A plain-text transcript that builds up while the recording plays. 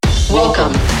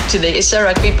Welcome to the SA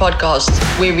Rugby Podcast,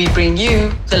 where we bring you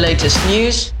the latest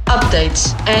news,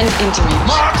 updates, and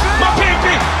interviews.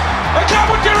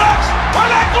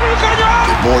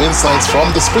 With more insights from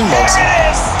the Springboks, It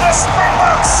is the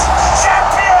Springboks,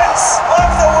 champions of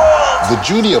the world. the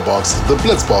Junior Boks, the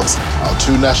Blitz Boks, our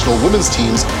two national women's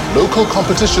teams, local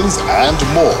competitions, and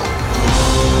more.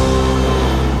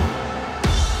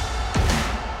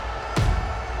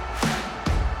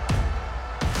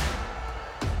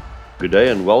 Good day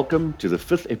and welcome to the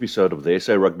 5th episode of the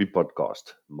SA Rugby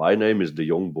Podcast. My name is De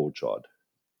Jong Borchard.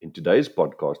 In today's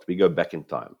podcast, we go back in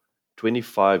time,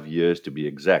 25 years to be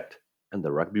exact, and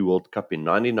the Rugby World Cup in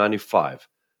 1995,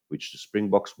 which the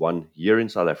Springboks won here in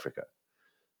South Africa.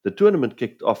 The tournament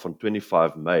kicked off on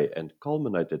 25 May and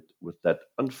culminated with that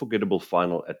unforgettable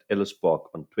final at Ellis Park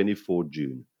on 24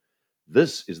 June.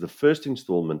 This is the first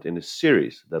installment in a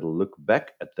series that will look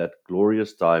back at that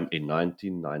glorious time in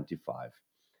 1995.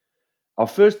 Our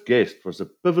first guest was a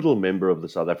pivotal member of the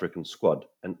South African squad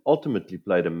and ultimately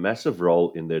played a massive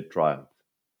role in their triumph.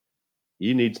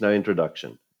 He needs no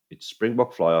introduction. It's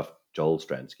Springbok flyhalf Joel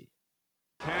Stransky.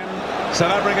 Can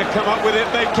South Africa come up with it?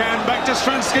 They can. Back to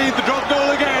Stransky, the drop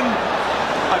goal again.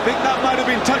 I think that might have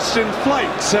been touched in flight.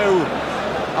 So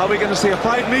are we going to see a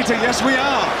 5-metre? Yes, we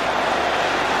are.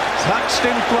 Touched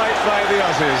in flight by the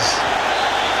Aussies.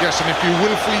 Yes, and if you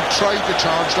willfully try to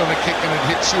charge down a kick and it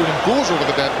hits you and it goes over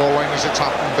the dead ball line as it's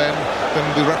happened, then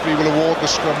the referee will award the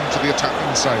scrum to the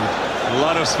attacking side. A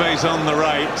lot of space on the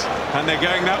right, and they're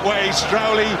going that way.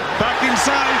 Strowley back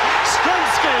inside.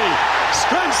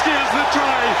 Stransky has the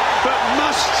try, but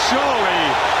must surely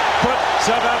put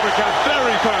South Africa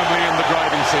very firmly in the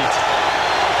driving seat.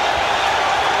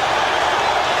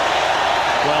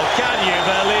 Well, can you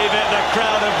believe it? The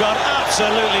crowd have gone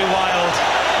absolutely wild.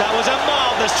 That was a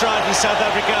marvellous try from South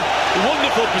Africa.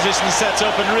 Wonderful position set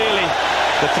up, and really,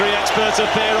 the three experts up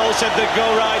here all said they'd go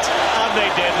right, and they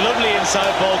did. Lovely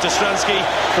inside ball to Stransky.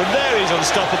 From there, he's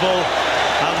unstoppable,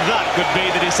 and that could be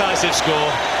the decisive score.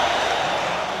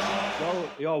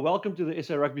 Well, welcome to the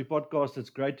SA Rugby Podcast. It's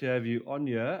great to have you on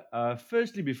here.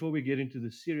 Firstly, before we get into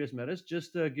the serious matters,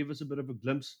 just give us a bit of a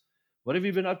glimpse. What have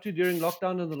you been up to during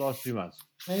lockdown in the last few months?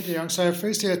 Hey, De Jong. So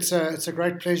firstly, it's a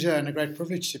great pleasure and a great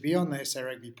privilege to be on the SA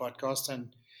Rugby Podcast,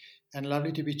 and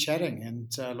lovely to be chatting.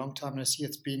 And long time no see.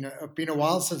 It's been a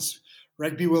while since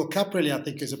Rugby World Cup. Really, I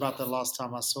think is about the last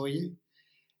time I saw you.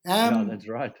 Yeah, that's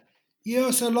right.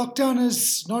 Yeah, so lockdown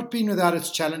has not been without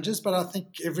its challenges, but I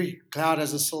think every cloud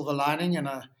has a silver lining. And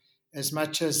as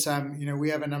much as we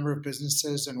have a number of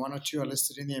businesses, and one or two are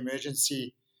listed in the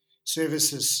emergency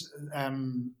services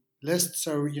list.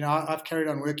 So, I've carried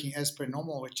on working as per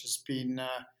normal, which has been,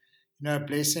 a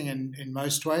blessing in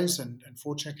most ways. And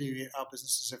fortunately, our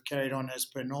businesses have carried on as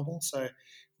per normal. So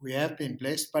we have been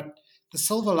blessed. But the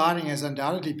silver lining has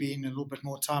undoubtedly been a little bit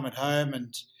more time at home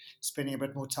and spending a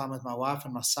bit more time with my wife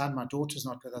and my son. My daughter's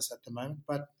not with us at the moment.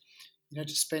 But, to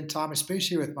spend time,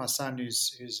 especially with my son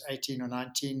who's 18 or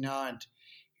 19 now and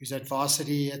who's at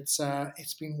varsity, it's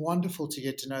been wonderful to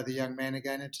get to know the young man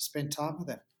again and to spend time with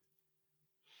him.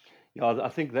 Yeah, I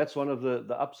think that's one of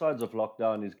the upsides of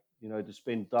lockdown is, to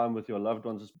spend time with your loved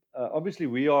ones. Obviously,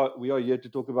 we are here to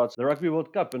talk about the Rugby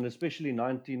World Cup, and especially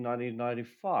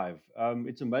 1995.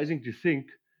 It's amazing to think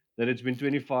that it's been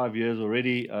 25 years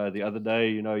already. The other day,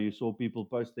 you saw people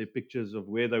post their pictures of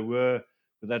where they were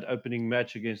with that opening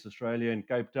match against Australia in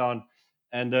Cape Town.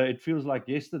 And it feels like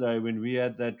yesterday when we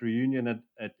had that reunion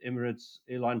at Emirates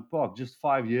Airline Park just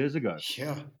 5 years ago.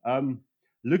 Yeah.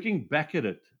 Looking back at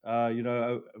it,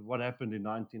 what happened in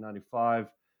 1995,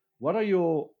 what are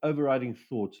your overriding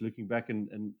thoughts looking back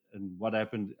and what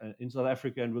happened in South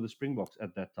Africa and with the Springboks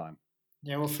at that time?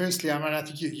 Yeah, well, firstly, I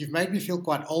think you've made me feel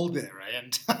quite old there,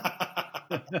 right?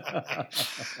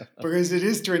 Because it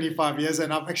is 25 years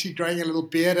and I'm actually growing a little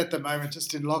beard at the moment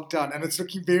just in lockdown, and it's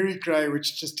looking very grey,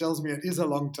 which just tells me it is a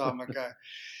long time ago.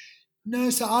 No,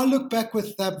 so I look back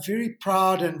with very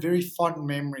proud and very fond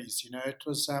memories.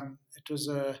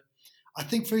 I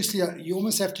think firstly, you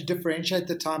almost have to differentiate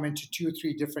the time into 2 or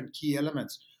 3 different key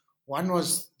elements. One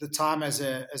was the time as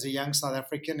a young South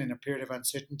African in a period of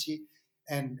uncertainty.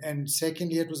 And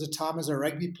secondly, it was a time as a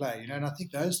rugby player, and I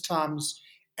think those times,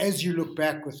 as you look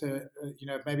back with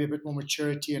maybe a bit more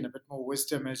maturity and a bit more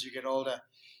wisdom as you get older,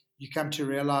 you come to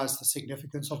realize the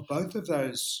significance of both of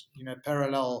those,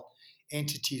 parallel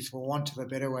entities, for want of a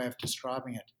better way of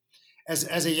describing it.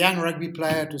 As a young rugby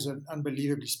player, it was an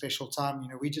unbelievably special time.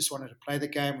 We just wanted to play the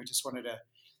game. We just wanted to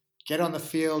get on the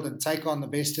field and take on the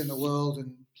best in the world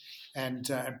and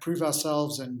prove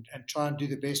ourselves and try and do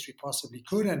the best we possibly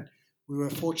could. And we were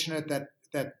fortunate that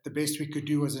the best we could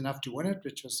do was enough to win it,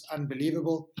 which was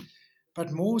unbelievable.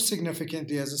 but more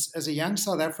significantly, as a young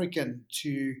South African,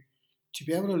 to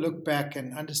be able to look back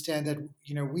and understand that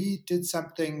we did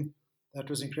something that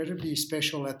was incredibly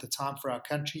special at the time for our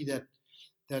country.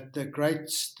 That the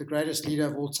greatest leader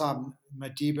of all time,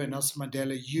 Madiba, Nelson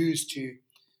Mandela, used to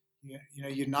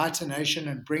unite a nation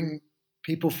and bring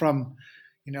people from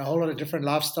a whole lot of different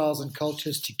lifestyles and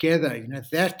cultures together.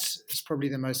 That is probably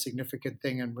the most significant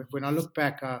thing. And when I look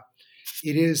back,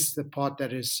 it is the part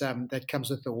that comes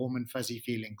with the warm and fuzzy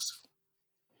feelings.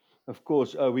 Of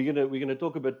course, we're gonna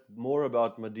talk a bit more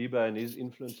about Madiba and his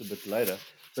influence a bit later.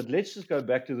 But let's just go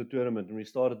back to the tournament and we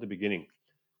start at the beginning.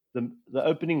 The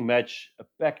opening match, a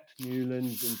packed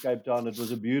Newlands in Cape Town. It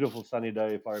was a beautiful sunny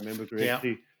day, if I remember correctly.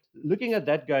 Yeah. Looking at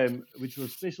that game, which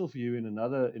was special for you in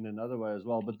another way as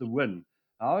well, but the win.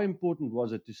 How important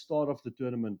was it to start off the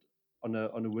tournament on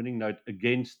a winning note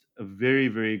against a very,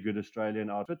 very good Australian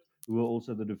outfit, who were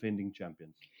also the defending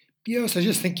champions? Yeah, so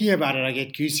just thinking about it, I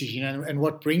get goosey, and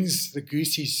what brings the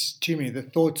goosies to me, the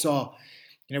thoughts are,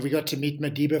 we got to meet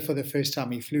Madiba for the first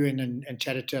time. He flew in and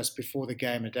chatted to us before the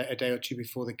game, a day or two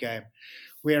before the game.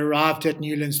 We arrived at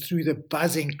Newlands through the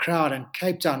buzzing crowd, and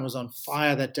Cape Town was on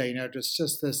fire that day. It was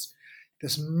just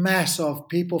this mass of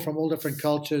people from all different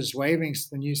cultures waving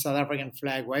the new South African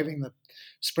flag, waving the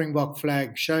Springbok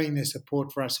flag, showing their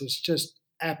support for us. It was just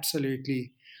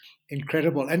absolutely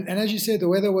incredible. And as you said, the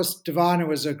weather was divine. It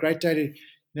was a great day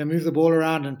to move the ball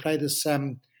around and play this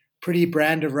pretty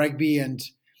brand of rugby. And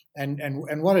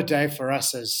what a day for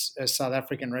us as South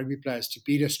African rugby players to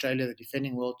beat Australia, the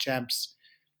defending world champs,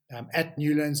 at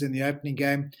Newlands in the opening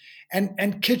game.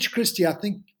 And Kitch Christie, I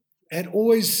think, had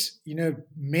always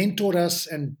mentored us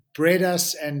and bred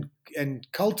us and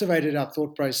cultivated our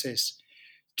thought process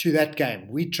to that game.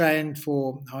 We trained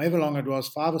for however long it was,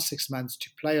 5 or 6 months, to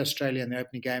play Australia in the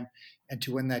opening game and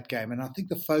to win that game. And I think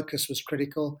the focus was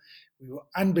critical. We were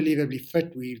unbelievably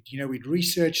fit. We'd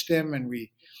researched them and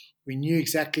we knew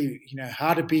exactly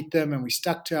how to beat them, and we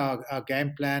stuck to our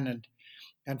game plan. And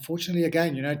unfortunately,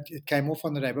 again, it came off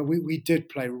on the day. But we did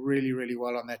play really, really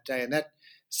well on that day, and that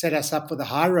set us up for the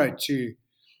high road to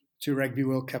Rugby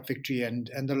World Cup victory. And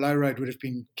the low road would have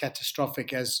been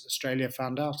catastrophic, as Australia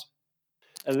found out.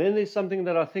 And then there's something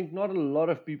that I think not a lot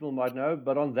of people might know,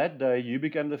 but on that day, you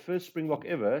became the first Springbok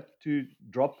ever to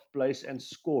drop, place, and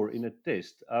score in a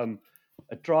test.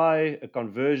 A try, a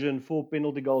conversion, 4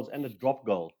 penalty goals, and a drop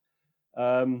goal.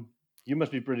 You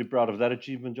must be pretty proud of that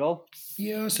achievement, Joel.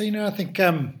 Yeah, so, I think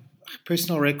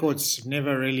personal records have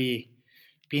never really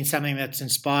been something that's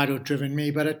inspired or driven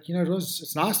me, but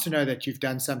it's nice to know that you've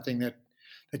done something that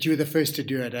you were the first to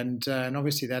do it, and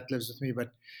obviously that lives with me.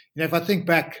 But if I think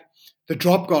back, the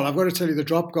drop goal, I've got to tell you, the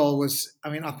drop goal was,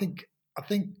 I think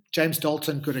James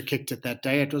Dalton could have kicked it that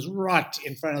day. It was right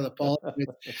in front of the pole.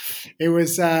 It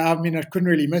was, I couldn't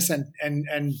really miss.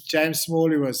 And James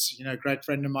Small, who was, a great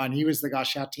friend of mine, he was the guy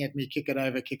shouting at me, kick it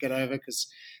over, because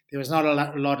there was not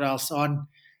a lot else on.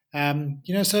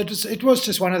 So it was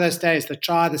just one of those days. The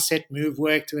try, the set move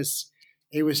worked.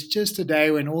 It was just a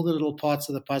day when all the little parts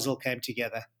of the puzzle came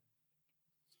together.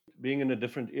 Being in a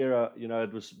different era,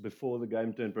 it was before the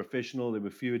game turned professional. There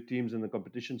were fewer teams in the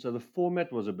competition, so the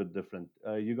format was a bit different.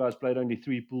 You guys played only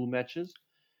 3 pool matches.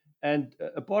 And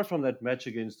apart from that match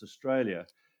against Australia,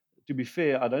 to be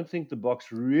fair, I don't think the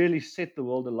Boks really set the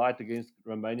world alight against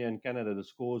Romania and Canada. The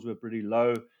scores were pretty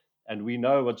low. And we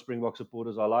know what Springbok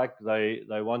supporters are like. They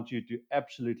want you to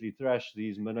absolutely thrash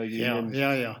these minnow unions.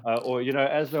 Yeah. Or,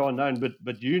 as they are known. But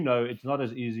it's not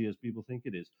as easy as people think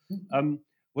it is.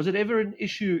 Was it ever an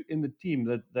issue in the team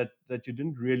that you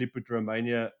didn't really put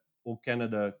Romania or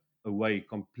Canada away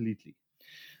completely?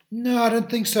 No, I don't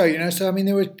think so. So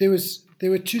there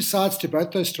were 2 sides to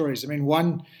both those stories.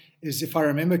 One is, if I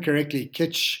remember correctly,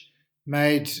 Kitch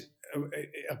made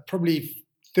probably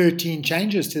 13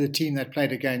 changes to the team that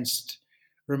played against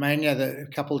Romania a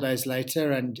couple of days later,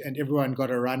 and everyone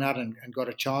got a run out and got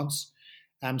a chance.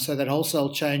 So that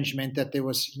wholesale change meant that there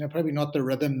was probably not the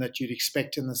rhythm that you'd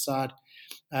expect in the side.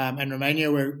 And Romania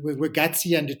were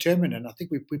gutsy and determined, and I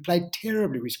think we played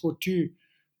terribly. We scored 2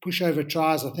 pushover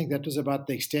tries. I think that was about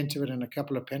the extent of it, and a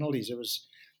couple of penalties. It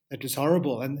was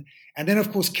horrible. And then,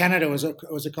 of course, Canada was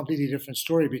a completely different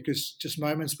story, because just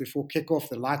moments before kickoff,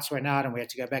 the lights went out and we had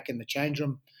to go back in the change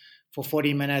room for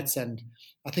 40 minutes. And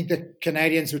I think the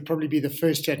Canadians would probably be the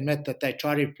first to admit that they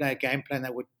tried to play a game plan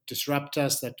that would disrupt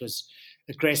us, that was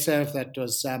aggressive, that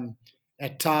was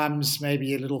at times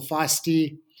maybe a little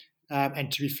feisty.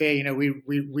 And to be fair,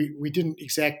 we didn't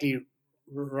exactly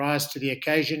rise to the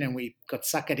occasion, and we got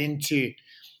suckered into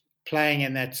playing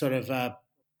in that sort of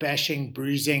bashing,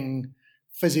 bruising,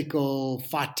 physical,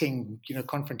 fighting,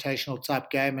 confrontational type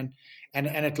game, and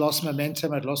it lost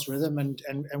momentum, it lost rhythm,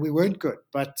 and we weren't good.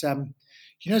 But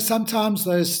sometimes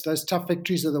those tough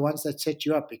victories are the ones that set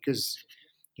you up, because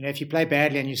if you play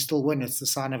badly and you still win, it's the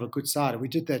sign of a good side. We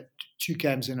did that 2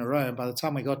 games in a row, and by the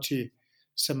time we got to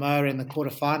Samoa in the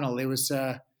quarterfinal, there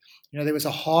was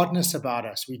a hardness about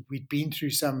us. We'd been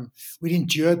through we'd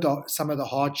endured some of the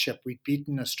hardship. We'd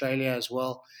beaten Australia as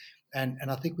well, and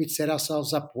I think we'd set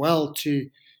ourselves up well to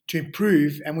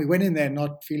improve. And we went in there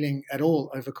not feeling at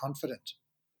all overconfident.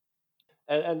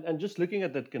 And just looking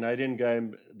at that Canadian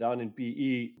game down in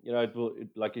PE,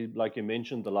 like you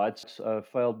mentioned, the lights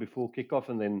failed before kickoff,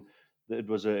 and then it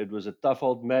was a tough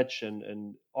old match.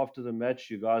 And after the match,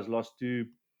 you guys lost 2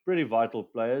 pretty vital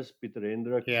players, Peter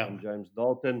Hendricks and James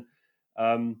Dalton.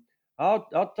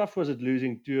 How tough was it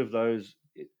losing 2 of those,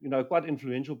 quite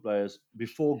influential players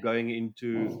before going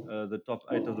into the top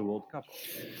 8 of the World Cup?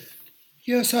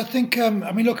 Yes, I think,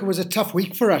 look, it was a tough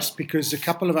week for us because a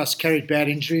couple of us carried bad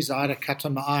injuries. I had a cut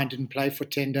on my eye and didn't play for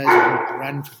 10 days, I didn't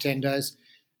run for 10 days.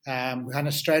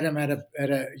 Hannah Stratham had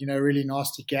a really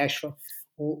nasty gash,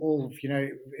 all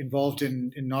involved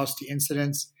in nasty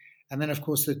incidents. And then, of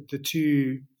course, the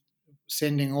 2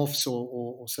 sending offs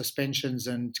or suspensions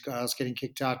and guys getting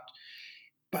kicked out.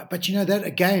 But that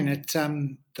again,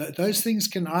 those things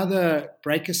can either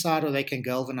break a side or they can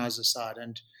galvanize a side.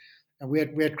 And we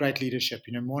had great leadership.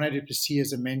 Morné du Plessis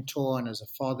as a mentor and as a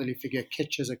fatherly figure,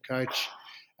 Kitch as a coach,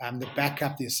 the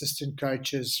backup, the assistant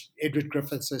coaches, Edward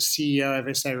Griffiths as CEO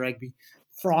of SA Rugby,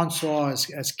 Francois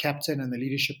as captain and the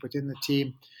leadership within the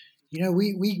team.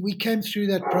 We came through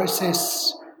that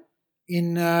process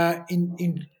in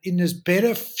as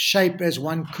better shape as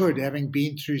one could, having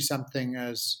been through something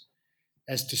as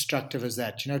destructive as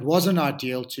that. It wasn't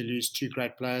ideal to lose 2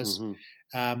 great players. Mm-hmm.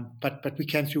 But we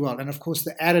came through well. And of course,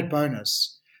 the added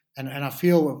bonus, and I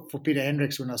feel for Peter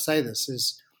Hendricks when I say this,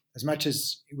 is as much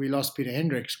as we lost Peter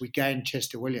Hendricks, we gained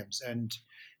Chester Williams. And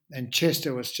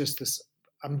Chester was just this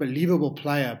unbelievable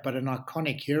player, but an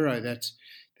iconic hero that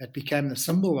became the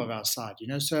symbol of our side.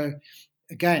 So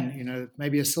again,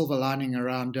 maybe a silver lining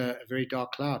around a very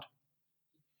dark cloud.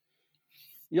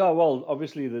 Yeah, well,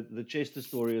 obviously the Chester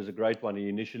story is a great one. He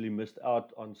initially missed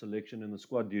out on selection in the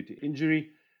squad due to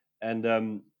injury. And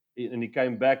he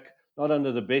came back not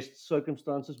under the best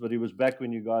circumstances, but he was back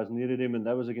when you guys needed him, and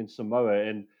that was against Samoa.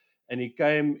 And he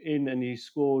came in and he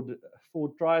scored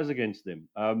 4 tries against them.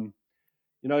 To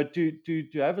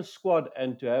have a squad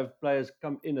and to have players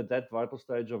come in at that vital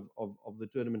stage of the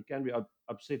tournament can be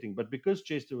upsetting. But because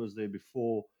Chester was there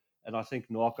before, and I think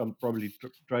Narcom probably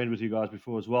trained with you guys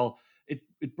before as well,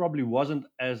 it probably wasn't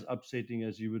as upsetting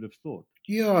as you would have thought.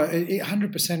 Yeah,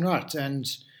 100% right.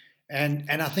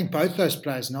 And I think both those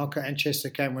players, Narco and Chester,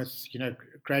 came with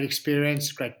great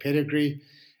experience, great pedigree.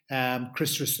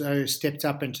 Chris Rousseau stepped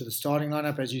up into the starting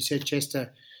lineup. As you said,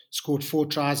 Chester scored 4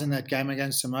 tries in that game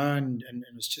against Samoa and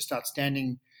was just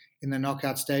outstanding in the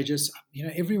knockout stages.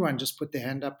 Everyone just put their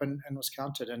hand up and was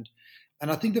counted. And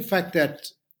I think the fact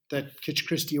that Kitch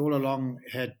Christie all along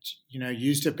had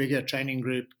used a bigger training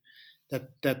group,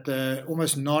 that the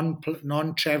almost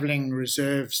non-traveling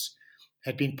reserves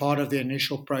had been part of the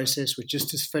initial process, were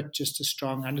just as fit, just as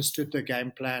strong, understood the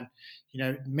game plan,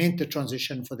 meant the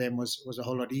transition for them was a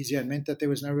whole lot easier and meant that there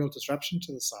was no real disruption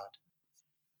to the side.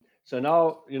 So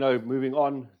now, moving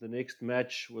on, the next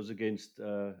match was against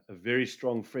a very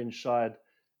strong French side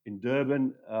in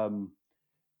Durban.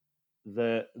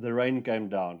 The rain came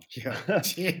down. Yeah.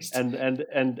 Yes. and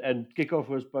kickoff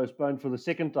was postponed for the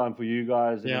second time for you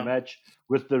guys in a match,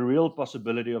 with the real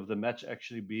possibility of the match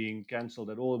actually being cancelled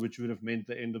at all, which would have meant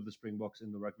the end of the Springboks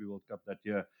in the Rugby World Cup that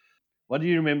year. What do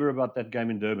you remember about that game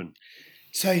in Durban?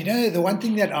 So, the one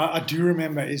thing that I do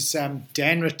remember is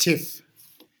Dan Retief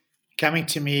coming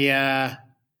to me, I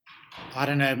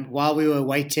don't know, while we were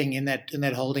waiting in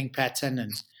that holding pattern,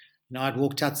 and I'd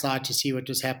walked outside to see what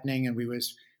was happening, and we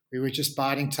were just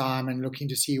biding time and looking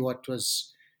to see what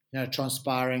was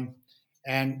transpiring.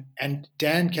 And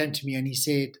Dan came to me and he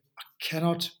said, "I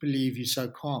cannot believe you're so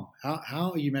calm.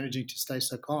 How are you managing to stay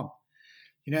so calm?"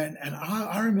 And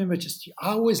I remember I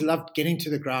always loved getting to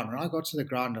the ground. When I got to the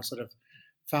ground, I sort of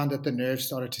found that the nerves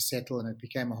started to settle and it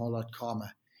became a whole lot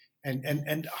calmer.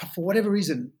 And for whatever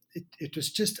reason, it was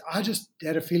just, I just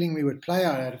had a feeling we would play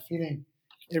out. I had a feeling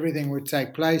everything would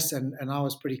take place, and I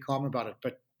was pretty calm about it.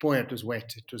 But boy, it was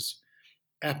wet. It was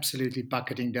absolutely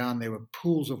bucketing down. There were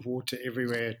pools of water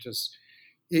everywhere.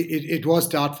 It was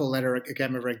doubtful that a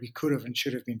game of rugby could have and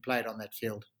should have been played on that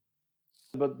field.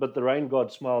 But the rain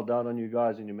god smiled down on you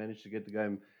guys, and you managed to get the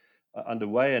game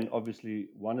underway, and obviously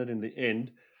won it in the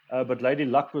end. But Lady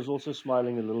Luck was also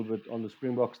smiling a little bit on the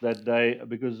Springboks that day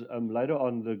because later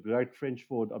on, the great French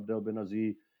forward Abdel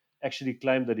Benazi actually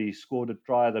claimed that he scored a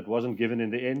try that wasn't given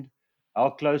in the end.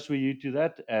 How close were you to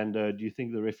that? And do you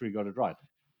think the referee got it right?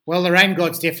 Well, the rain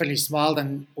gods definitely smiled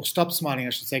or stopped smiling,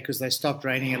 I should say, because they stopped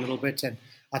raining a little bit. And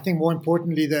I think more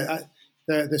importantly,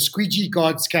 the squeegee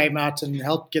gods came out and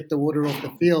helped get the water off the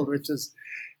field, which is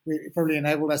probably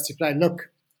enabled us to play.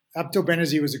 Look, Abdel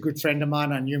Benazi was a good friend of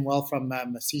mine. I knew him well from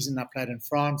a season I played in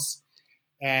France,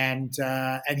 and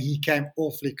he came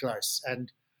awfully close.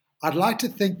 And I'd like to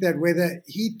think that whether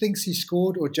he thinks he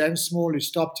scored or James Small, who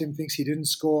stopped him, thinks he didn't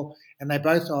score, and they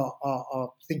both are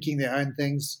thinking their own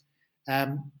things.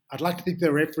 I'd like to think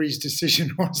the referee's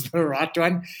decision was the right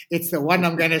one. It's the one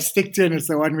I'm going to stick to, and it's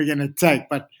the one we're going to take.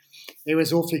 But it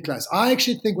was awfully close. I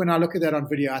actually think when I look at that on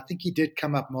video, I think he did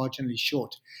come up marginally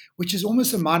short, which is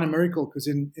almost a minor miracle because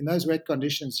in those wet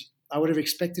conditions, I would have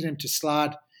expected him to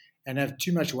slide and have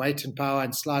too much weight and power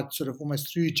and slide sort of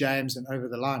almost through James and over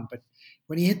the line. But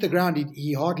when he hit the ground,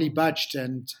 he hardly budged,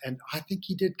 and I think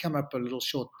he did come up a little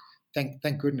short. Thank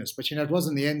goodness. But it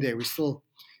wasn't the end there. We still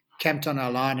camped on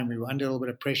our line and we were under a little bit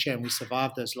of pressure and we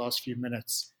survived those last few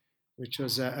minutes, which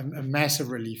was a massive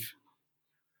relief.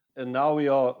 And now we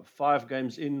are 5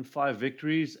 games in, 5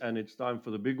 victories, and it's time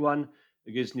for the big one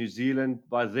against New Zealand.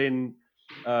 By then,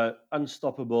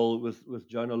 unstoppable with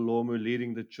Jonah Lomu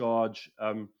leading the charge.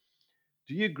 Do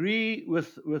you agree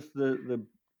with the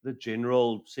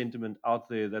general sentiment out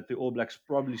there that the All Blacks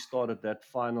probably started that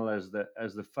final as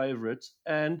the favourites?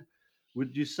 And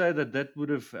would you say that would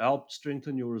have helped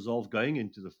strengthen your resolve going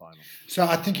into the final? So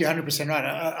I think you're 100%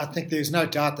 right. I think there's no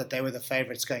doubt that they were the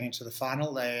favourites going into the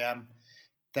final.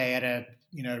 They had a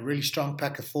really strong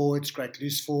pack of forwards, great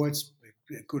loose forwards,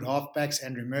 good halfbacks,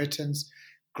 Andrew Mertens,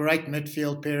 great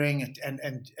midfield pairing,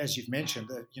 and as you've mentioned,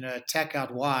 attack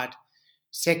out wide,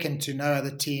 second to no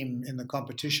other team in the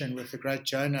competition with the great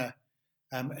Jonah,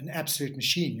 an absolute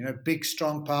machine. Big,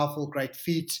 strong, powerful, great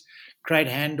feet, great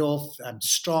handoff,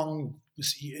 strong,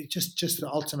 just the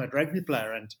ultimate rugby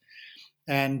player.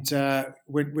 And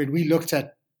when we looked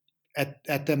at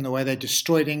them, the way they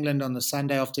destroyed England on the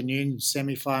Sunday afternoon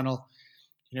semi-final,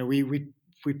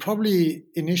 we probably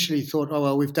initially thought, oh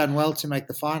well, we've done well to make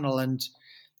the final, and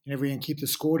if we can keep the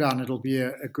score down, it'll be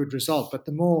a good result. But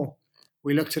the more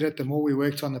we looked at it, the more we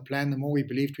worked on the plan, the more we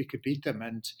believed we could beat them,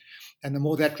 and the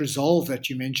more that resolve that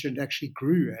you mentioned actually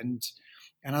grew. And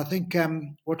I think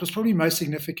what was probably most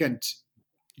significant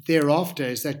thereafter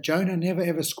is that Jonah never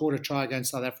ever scored a try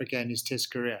against South Africa in his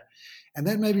Test career. And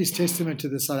that maybe is testament to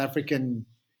the South African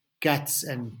guts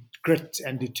and grit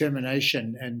and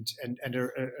determination and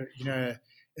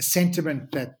a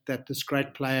sentiment that this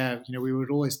great player, we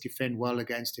would always defend well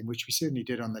against him, which we certainly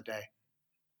did on the day.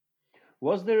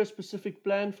 Was there a specific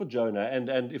plan for Jonah?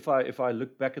 And if I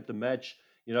look back at the match,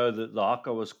 the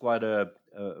haka was quite a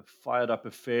fired up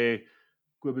affair.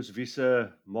 Kobus Wiese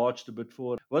marched a bit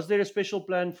forward. Was there a special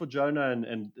plan for Jonah,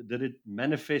 and did it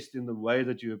manifest in the way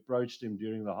that you approached him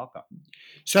during the haka?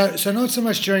 So not so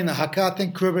much during the haka. I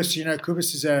think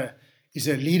Kobus is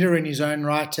a leader in his own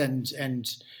right, and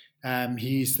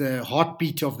he's the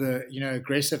heartbeat of the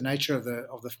aggressive nature of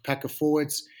the pack of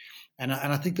forwards. And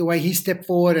I think the way he stepped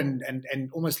forward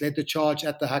and almost led the charge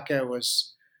at the haka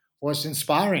was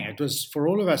inspiring. It was, for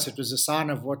all of us, it was a sign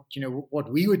of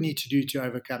what we would need to do to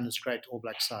overcome this great All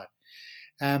Black side.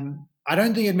 I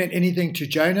don't think it meant anything to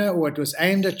Jonah, or it was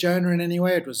aimed at Jonah in any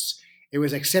way. It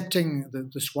was accepting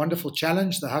this wonderful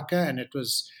challenge, the haka, and it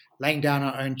was laying down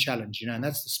our own challenge, and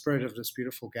that's the spirit of this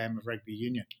beautiful game of rugby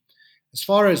union. As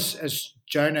far as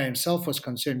Jonah himself was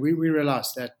concerned, we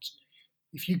realized that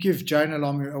if you give Jonah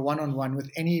Lomu a one-on-one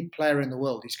with any player in the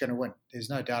world, he's going to win. There's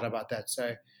no doubt about that.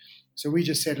 So we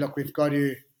just said, look, we've got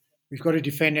to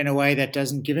defend in a way that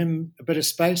doesn't give him a bit of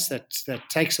space, that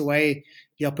takes away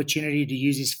the opportunity to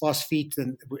use his fast feet,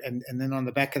 and then on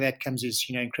the back of that comes his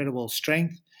incredible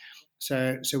strength.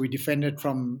 So we defended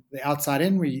from the outside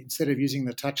in. We, instead of using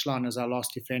the touchline as our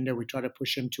last defender, we try to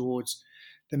push him towards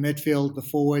the midfield, the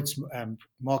forwards.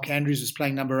 Mark Andrews was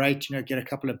playing number 8. Get a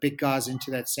couple of big guys into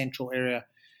that central area,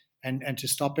 and to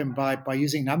stop him by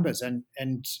using numbers. And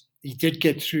he did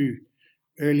get through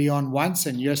early on once,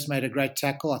 and Joost made a great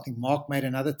tackle. I think Mark made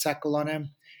another tackle on him.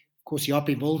 Of course,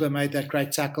 Yapi Mulder made that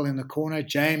great tackle in the corner.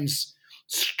 James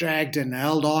stragged and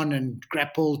held on and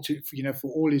grappled for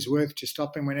all his worth to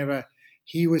stop him whenever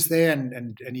he was there,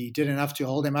 and he did enough to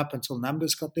hold him up until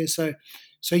numbers got there. So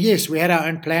yes, we had our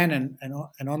own plan,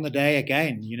 and on the day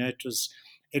again,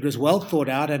 it was well thought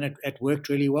out, and it worked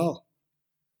really well.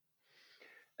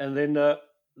 And then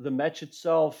the match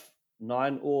itself,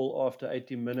 9-9 after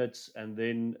 80 minutes, and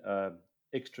then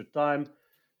extra time.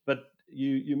 But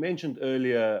you mentioned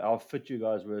earlier how fit you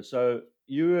guys were. So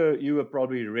you were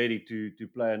probably ready to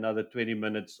play another 20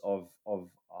 minutes of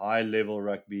high level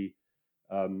rugby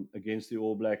against the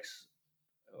All Blacks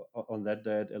on that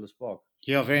day at Ellis Park.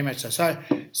 Yeah, very much so.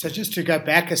 So just to go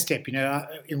back a step,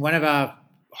 in one of our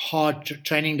hard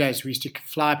training days, we used to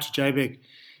fly up to Joburg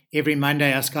every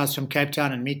Monday, us guys from Cape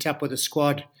Town, and meet up with a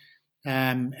squad.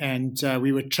 And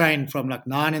we would train from like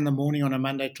 9 in the morning on a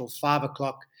Monday till 5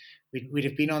 o'clock. We'd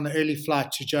have been on the early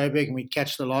flight to Joburg, and we'd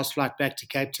catch the last flight back to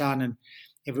Cape Town, and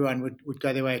everyone would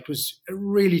go their way. It was a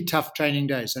really tough training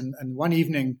days. And one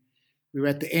evening, we were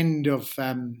at the end of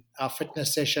our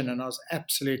fitness session, and I was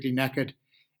absolutely knackered.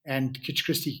 And Kitch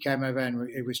Christie came over and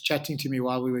he was chatting to me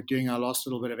while we were doing our last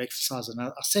little bit of exercise. And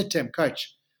I said to him,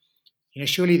 Coach,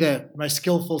 surely the most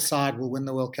skillful side will win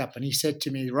the World Cup. And he said to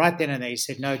me right then and there, he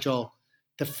said, no, Joel,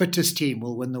 the fittest team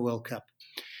will win the World Cup.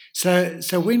 So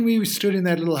when we stood in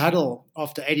that little huddle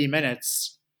after 80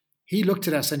 minutes, he looked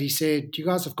at us and he said, you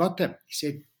guys have got them. He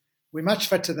said, we're much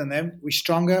fitter than them. We're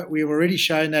stronger. We've already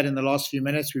shown that in the last few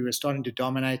minutes. We were starting to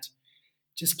dominate.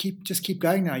 Just keep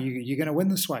going now. You're going to win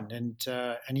this one.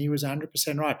 And he was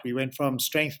 100% right. We went from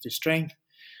strength to strength.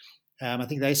 I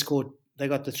think they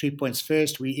got the 3 points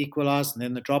first. We equalized, and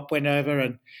then the drop went over.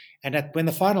 And when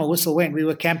the final whistle went, we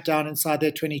were camped down inside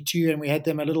their 22, and we had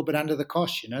them a little bit under the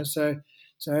cosh. So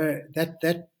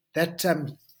that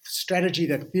strategy,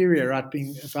 that theory about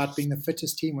being the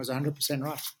fittest team was 100%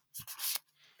 right.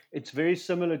 It's very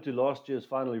similar to last year's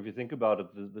final, if you think about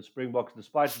it. The Springboks,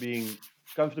 despite being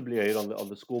comfortably ahead on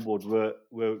the scoreboard,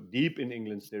 were deep in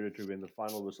England's territory when the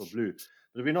final whistle blew.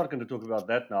 But we're not going to talk about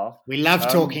that now. We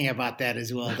love talking about that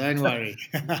as well. Don't worry.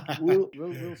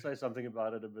 We'll say something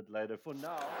about it a bit later. For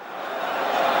now,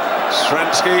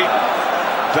 Stransky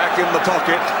back in the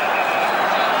pocket,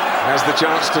 has the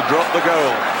chance to drop the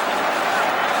goal.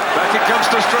 Back it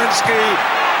comes to Stransky.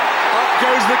 Up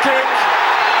goes the kick.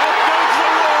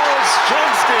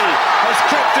 Stransky has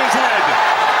kept his head,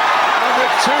 and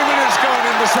with 2 minutes gone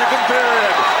in the second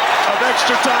period of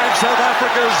extra time, South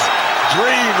Africa's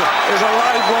dream is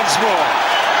alive once more.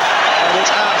 And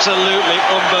it's absolutely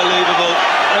unbelievable.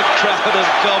 The crowd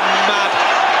has gone mad.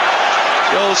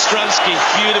 The old Stransky,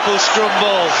 beautiful scrum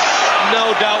ball.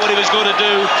 No doubt what he was going to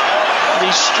do, and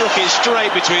he struck it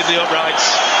straight between the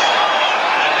uprights.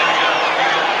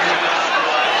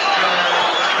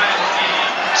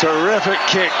 Terrific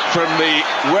kick from the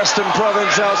Western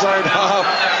Province outside half.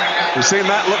 We've seen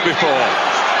that look before.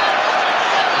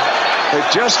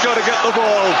 They've just got to get the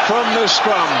ball from the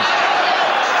scrum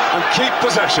and keep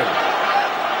possession.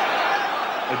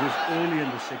 It was early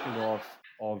in the second half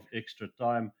of extra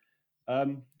time.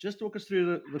 Just talk us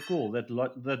through the call that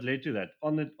led to that.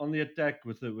 On the attack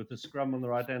with the scrum on the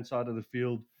right-hand side of the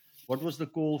field, what was the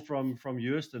call from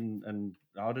Hurst, and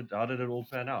how did it all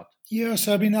pan out? Yeah,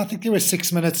 so I think there were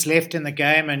 6 minutes left in the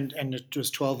game, and it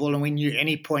was 12-all, and we knew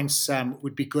any points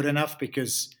would be good enough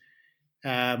because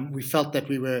we felt that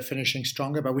we were finishing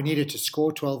stronger, but we needed to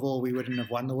score 12-all. We wouldn't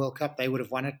have won the World Cup. They would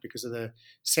have won it because of the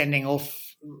sending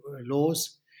off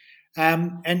laws.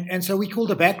 And so we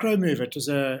called a back row move. It was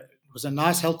a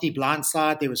nice, healthy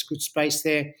blindside. There was good space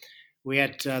there. We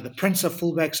had the prince of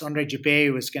fullbacks, Andre Jabeur,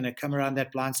 who was going to come around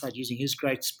that blindside using his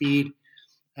great speed.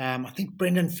 I think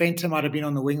Brendan Fenter might have been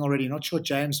on the wing already. Not sure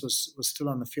James was still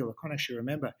on the field. I can't actually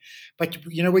remember. But,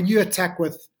 when you attack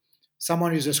with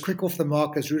someone who's as quick off the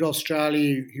mark as Rudolph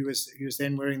Strauly, who was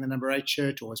then wearing the number 8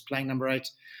 shirt or was playing number 8,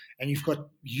 and you've got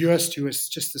Hurst, who was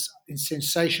just this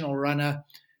sensational runner,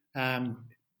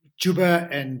 Juba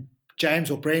and James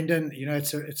or Brendan,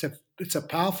 it's a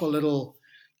powerful little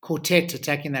quartet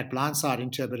attacking that blindside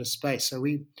into a bit of space. So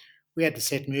we had the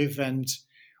set move, and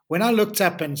when I looked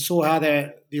up and saw how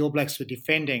the All Blacks were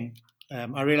defending,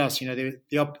 I realised,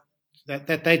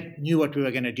 that they knew what we were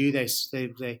going to do.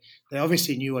 They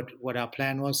obviously knew what our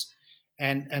plan was,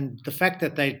 and the fact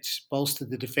that they'd bolstered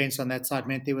the defence on that side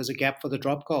meant there was a gap for the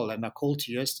drop goal. And I called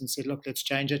to Hurst and said, "Look, let's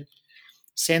change it.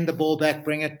 Send the ball back.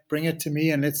 Bring it to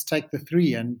me, and let's take the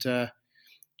 3." And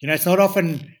it's not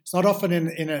often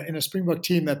in a Springbok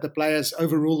team that the players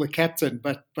overrule the captain,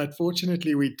 but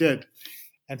fortunately we did,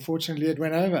 and fortunately it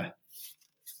went over.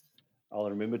 I'll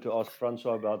remember to ask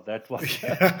Francois about that one.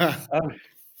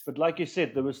 But like you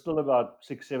said, there was still about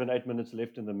 6, 7, 8 minutes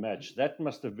left in the match. That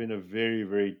must have been a very,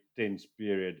 very tense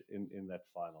period in that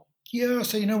final. Yeah,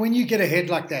 so when you get ahead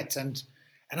like that, and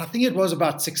I think it was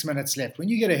about 6 minutes left. When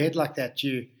you get ahead like that,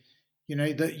 you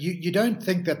don't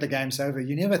think that the game's over.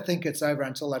 You never think it's over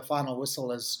until that final whistle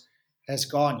has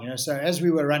gone. So as we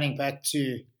were running back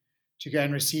to go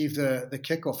and receive the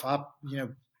kickoff up,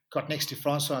 got next to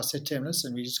Francois, I said to him,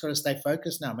 listen, we just got to stay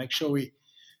focused now. Make sure we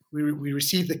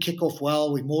receive the kickoff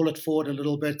well. We maul it forward a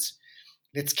little bit.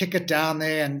 Let's kick it down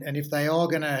there. And if they are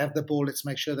going to have the ball, let's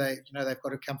make sure they've got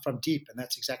to come from deep. And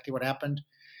that's exactly what happened.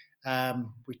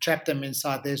 We trapped them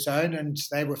inside their zone, and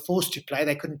they were forced to play.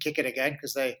 They couldn't kick it again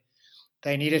because they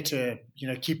needed to,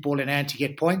 keep ball in hand to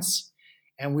get points.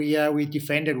 And we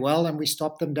defended well, and we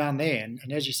stopped them down there.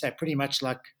 And as you say, pretty much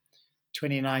like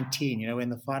 2019, when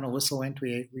the final whistle went,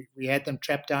 we had them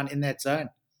trapped down in that zone.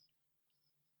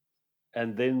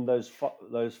 And then those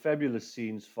fabulous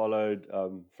scenes followed.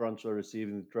 Francois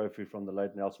receiving the trophy from the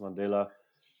late Nelson Mandela.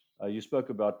 You spoke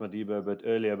about Madiba a bit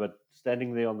earlier, but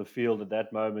standing there on the field at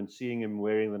that moment, seeing him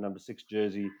wearing the number 6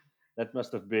 jersey, that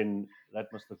must have been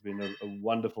a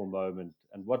wonderful moment.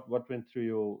 And what went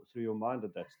through your mind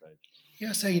at that stage?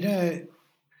 Yeah, so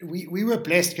we were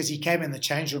blessed because he came in the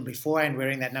change room beforehand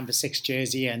wearing that number 6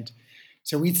 jersey, and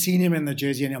so we'd seen him in the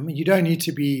jersey. And I mean, you don't need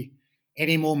to be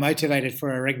any more motivated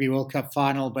for a Rugby World Cup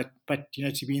final, but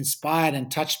to be inspired and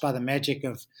touched by the magic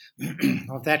of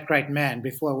of that great man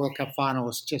before a World Cup final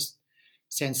was just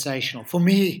sensational. For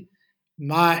me,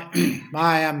 my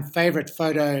favorite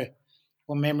photo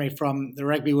or memory from the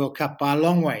Rugby World Cup by a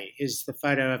long way is the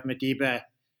photo of Madiba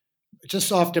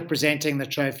just after presenting the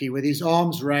trophy with his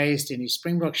arms raised in his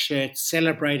Springbok shirt,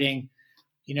 celebrating,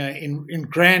 in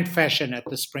grand fashion at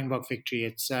the Springbok victory.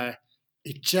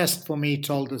 It just, for me,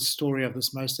 told the story of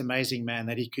this most amazing man,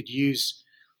 that he could use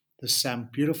this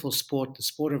beautiful sport, the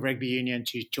sport of rugby union,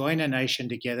 to join a nation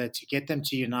together, to get them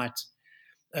to unite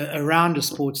around a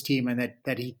sports team, and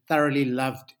that he thoroughly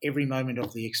loved every moment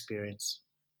of the experience.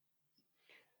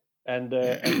 And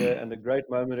a great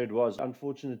moment it was.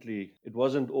 Unfortunately, it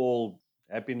wasn't all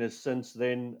happiness since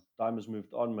then. Time has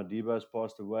moved on. Madiba has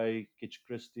passed away. Kitch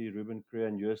Christie, Ruben Creer,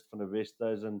 and Joost van der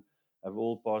Westhuizen have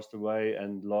all passed away.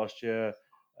 And last year,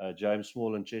 James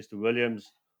Small and Chester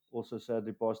Williams also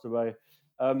sadly passed away.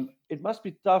 It must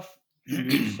be tough to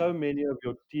lose so many of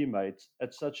your teammates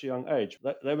at such a young age.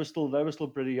 They were still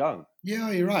pretty young. Yeah,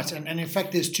 you're right. And in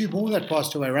fact, there's 2 more that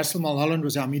passed away. Russell Mulholland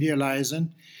was our media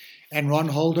liaison, and Ron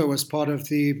Holder was part of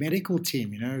the medical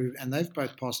team, and they've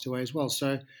both passed away as well.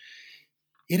 So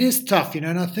it is tough,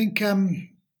 and I think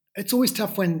it's always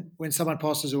tough when someone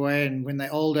passes away, and when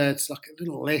they're older, it's like a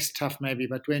little less tough maybe.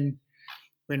 But when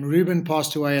Ruben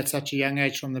passed away at such a young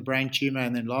age from the brain tumor,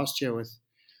 and then last year with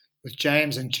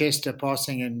James and Chester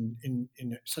passing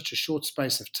in such a short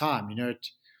space of time,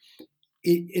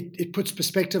 it puts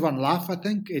perspective on life. I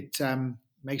think it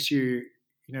makes you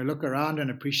look around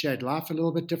and appreciate life a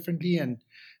little bit differently, and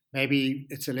maybe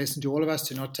it's a lesson to all of us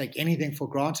to not take anything for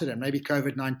granted. And maybe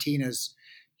COVID-19 has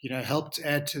helped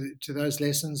add to those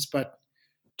lessons. But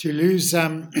to lose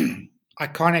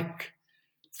iconic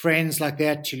friends like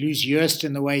that, to lose Joost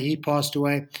in the way he passed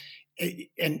away,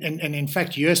 and in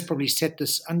fact, Joost probably set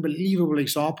this unbelievable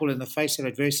example in the face of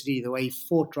adversity, the way he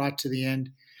fought right to the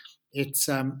end. It's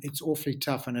awfully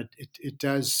tough, and it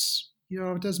does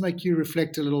make you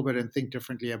reflect a little bit and think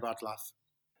differently about life.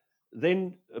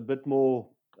 Then a bit more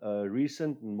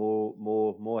recent and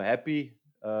more happy,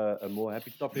 a more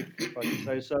happy topic, if I can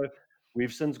say so.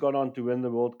 We've since gone on to win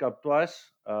the World Cup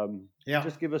twice.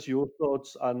 Just give us your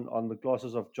thoughts on the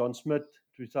classes of John Smith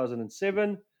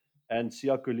 2007 and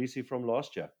Kolisi from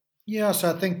last year. Yeah, so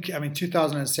I think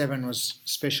 2007 was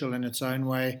special in its own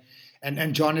way,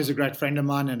 and John is a great friend of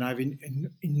mine, and I have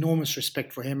enormous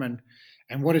respect for him, and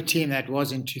what a team that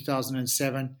was in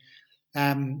 2007.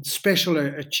 Special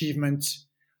achievement,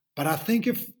 but I think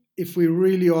if we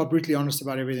really are brutally honest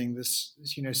about everything, this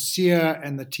Sia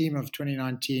and the team of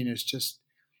 2019 is just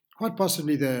quite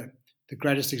possibly the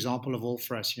greatest example of all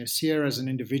for us. Sia as an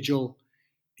individual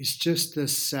is just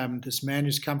this man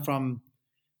who's come from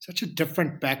such a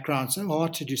different background, so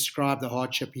hard to describe the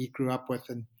hardship he grew up with,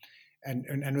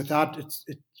 and without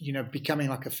it becoming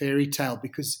like a fairy tale,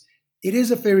 because it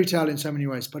is a fairy tale in so many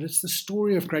ways, but it's the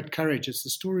story of great courage. It's the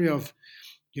story of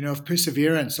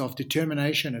perseverance, of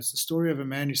determination. It's the story of a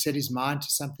man who set his mind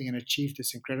to something and achieved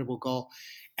this incredible goal,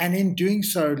 and in doing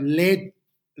so led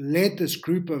this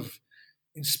group of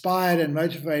inspired and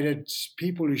motivated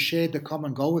people who shared the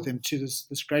common goal with him to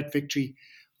this great victory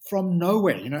from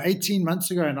nowhere. 18 months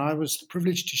ago, and I was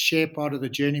privileged to share part of the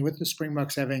journey with the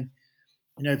Springboks, having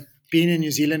been in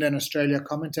New Zealand and Australia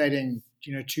commentating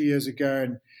 2 years ago,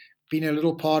 and been a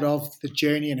little part of the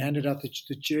journey and handed out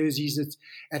the jerseys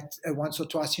at once or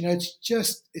twice. It's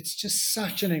just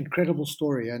such an incredible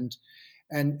story, and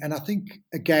I think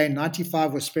again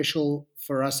 95 was special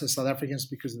for us as South Africans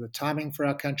because of the timing for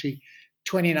our country.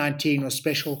 2019 was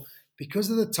special because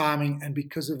of the timing and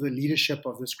because of the leadership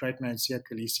of this great man, Sia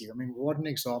Kolisi. What an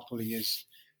example he is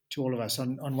all of us.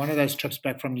 On one of those trips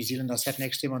back from New Zealand, I sat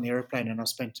next to him on the aeroplane, and I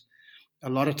spent a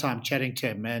lot of time chatting to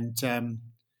him. And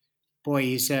boy,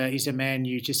 he's a man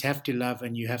you just have to love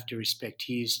and you have to respect.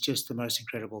 He's just the most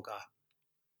incredible guy.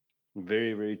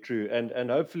 Very, very true. And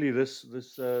hopefully this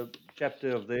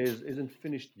chapter of theirs isn't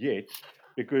finished yet,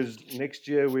 because next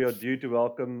year we are due to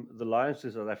welcome the Lions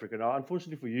to South Africa. Now,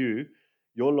 unfortunately for you,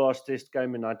 your last test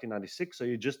came in 1996, so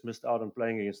you just missed out on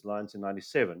playing against the Lions in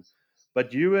 97.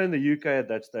 But you were in the UK at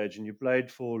that stage, and you played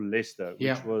for Leicester,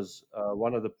 which was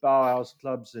one of the powerhouse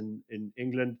clubs in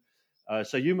England.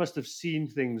 So you must have seen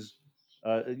things,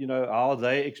 how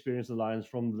they experience the Lions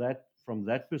from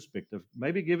that perspective.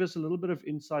 Maybe give us a little bit of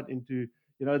insight into,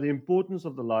 the importance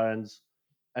of the Lions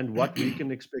and what we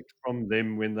can expect from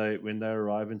them when they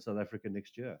arrive in South Africa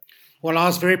next year. Well, I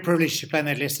was very privileged to play in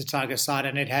that Leicester Tigers side,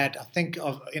 and it had, I think,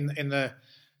 in the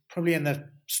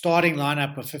starting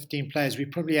lineup of 15 players, we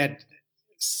probably had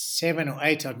 7 or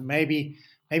 8, or maybe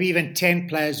even 10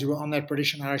 players who were on that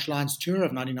British and Irish Lions tour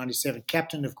of 1997,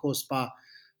 captained, of course, by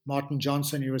Martin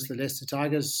Johnson, who was the Leicester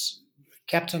Tigers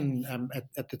captain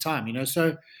at the time.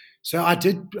 So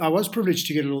I was privileged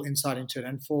to get a little insight into it.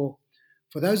 And for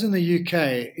those in the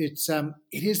UK, it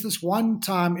is this one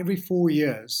time every 4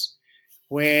 years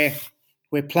where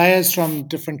players from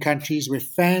different countries, where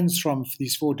fans from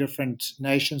these 4 different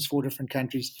nations, 4 different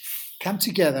countries, come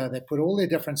together. They put all their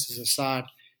differences aside.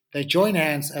 They join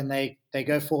hands and they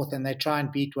go forth and they try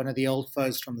and beat one of the old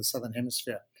foes from the Southern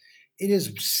Hemisphere. It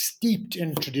is steeped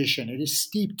in tradition. It is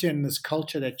steeped in this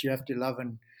culture that you have to love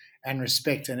and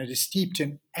respect. And it is steeped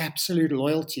in absolute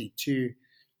loyalty to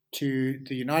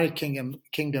the United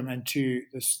Kingdom and to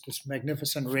this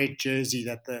magnificent red jersey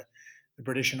that the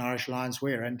British and Irish Lions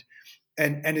wear. And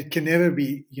it can never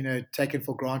be, taken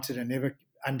for granted and never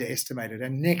underestimated.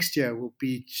 And next year will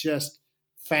be just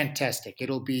fantastic.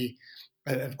 It'll be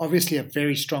obviously a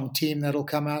very strong team that'll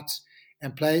come out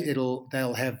and play.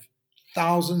 They'll have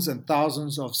thousands and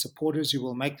thousands of supporters who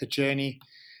will make the journey,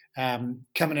 come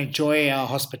and enjoy our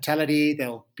hospitality.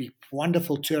 They'll be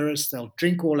wonderful tourists. They'll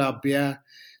drink all our beer.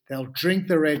 They'll drink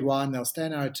the red wine. They'll stay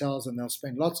in our hotels and they'll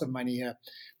spend lots of money here.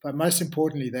 But most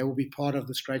importantly, they will be part of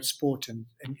this great sport and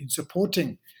in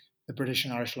supporting the British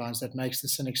and Irish Lions that makes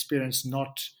this an experience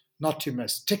not to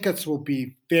miss. Tickets will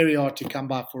be very hard to come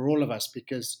by for all of us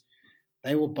because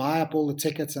they will buy up all the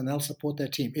tickets and they'll support their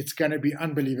team. It's going to be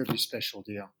unbelievably special,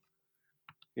 Dion.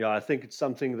 Yeah, I think it's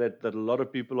something that a lot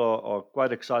of people are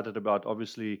quite excited about.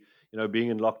 Obviously, being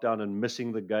in lockdown and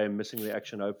missing the game, missing the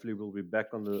action. Hopefully, we'll be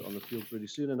back on the field pretty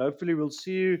soon, and hopefully, we'll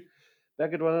see you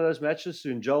back at one of those matches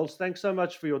soon. Joels, thanks so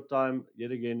much for your time.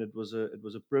 Yet again, it was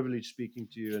a privilege speaking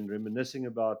to you and reminiscing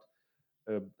about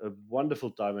a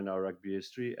wonderful time in our rugby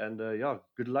history. And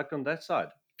good luck on that side.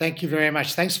 Thank you very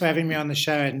much. Thanks for having me on the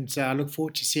show, and I look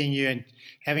forward to seeing you and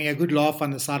having a good laugh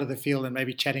on the side of the field and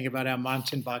maybe chatting about our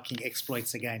mountain biking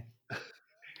exploits again.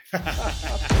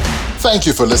 Thank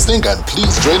you for listening, and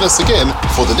please join us again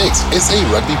for the next SA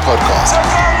Rugby podcast.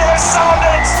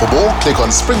 For more, click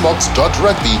on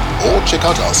springboks.rugby or check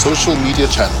out our social media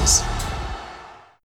channels.